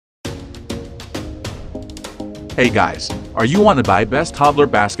Hey guys, are you want to buy best toddler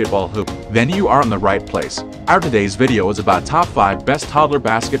basketball hoop? Then you are in the right place. Our today's video is about top 5 best toddler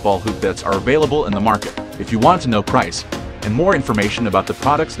basketball hoop that are available in the market. If you want to know price and more information about the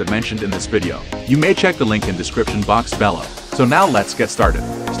products that mentioned in this video, you may check the link in description box below. So now let's get started.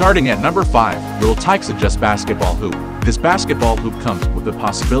 Starting at number 5, Little Tikes Adjust Basketball Hoop. This basketball hoop comes with the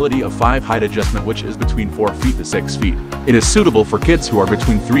possibility of 5 height adjustment, which is between 4 feet to 6 feet. It is suitable for kids who are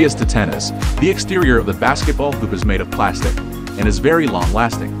between 3 to 10. The exterior of the basketball hoop is made of plastic and is very long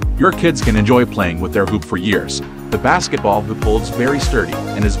lasting. Your kids can enjoy playing with their hoop for years. The basketball hoop holds very sturdy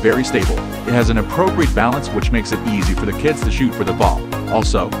and is very stable. It has an appropriate balance, which makes it easy for the kids to shoot for the ball.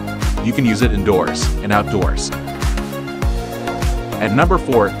 Also, you can use it indoors and outdoors. At number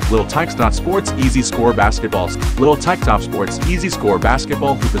 4, Little Tikes Sports Easy Score Basketball. Little Tikes Sports Easy Score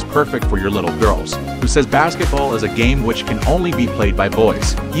Basketball Hoop is perfect for your little girls, who says basketball is a game which can only be played by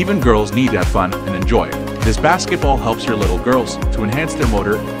boys. Even girls need to have fun and enjoy it. This basketball helps your little girls to enhance their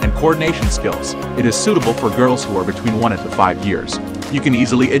motor and coordination skills. It is suitable for girls who are between 1 to 5 years. You can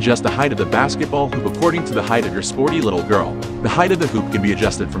easily adjust the height of the basketball hoop according to the height of your sporty little girl. The height of the hoop can be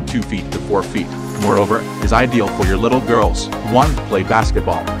adjusted from 2 feet to 4 feet. Moreover, it is ideal for your little girls who want to play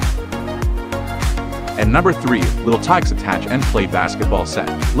basketball. At number 3, Little Tikes Attach and Play Basketball Set.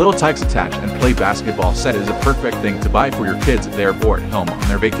 Little Tikes Attach and Play Basketball Set is a perfect thing to buy for your kids if they are bored at home on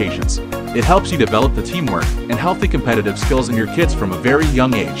their vacations. It helps you develop the teamwork and healthy competitive skills in your kids from a very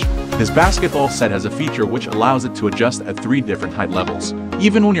young age. This basketball set has a feature which allows it to adjust at 3 different height levels.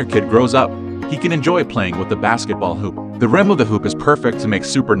 Even when your kid grows up, he can enjoy playing with the basketball hoop. The rim of the hoop is perfect to make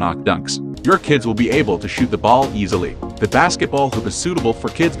super knock dunks. Your kids will be able to shoot the ball easily. The basketball hoop is suitable for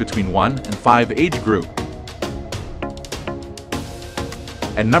kids between 1 and 5 age group.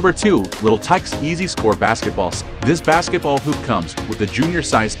 At number 2, Little Tikes Easy Score Basketball. This basketball hoop comes with the junior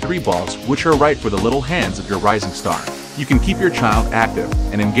size 3 balls, which are right for the little hands of your rising star. You can keep your child active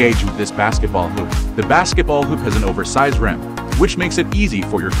and engaged with this basketball hoop. The basketball hoop has an oversized rim, which makes it easy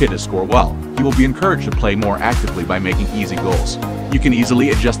for your kid to score well. He will be encouraged to play more actively by making easy goals. You can easily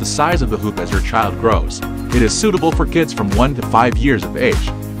adjust the size of the hoop as your child grows. It is suitable for kids from 1 to 5 years of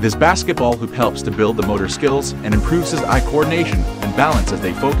age. This basketball hoop helps to build the motor skills and improves his eye coordination and balance as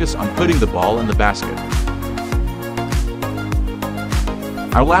they focus on putting the ball in the basket.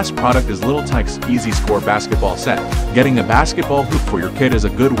 Our last product is Little Tikes Easy Score Basketball Set. Getting a basketball hoop for your kid is a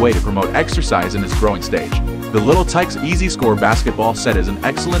good way to promote exercise in his growing stage. The Little Tikes Easy Score Basketball Set is an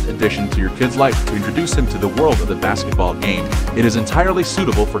excellent addition to your kid's life to introduce him to the world of the basketball game. It is entirely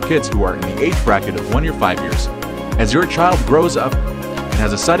suitable for kids who are in the age bracket of 1 to 5 years. As your child grows up and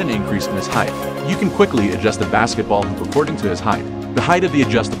has a sudden increase in his height, you can quickly adjust the basketball hoop according to his height. The height of the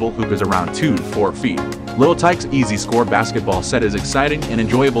adjustable hoop is around 2 to 4 feet. Little Tikes Easy Score Basketball Set is exciting and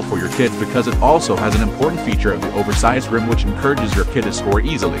enjoyable for your kids because it also has an important feature of the oversized rim, which encourages your kid to score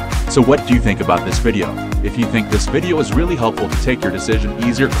easily. So what do you think about this video? If you think this video is really helpful to take your decision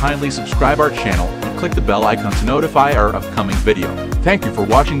easier, kindly subscribe our channel and click the bell icon to notify our upcoming video. Thank you for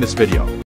watching this video.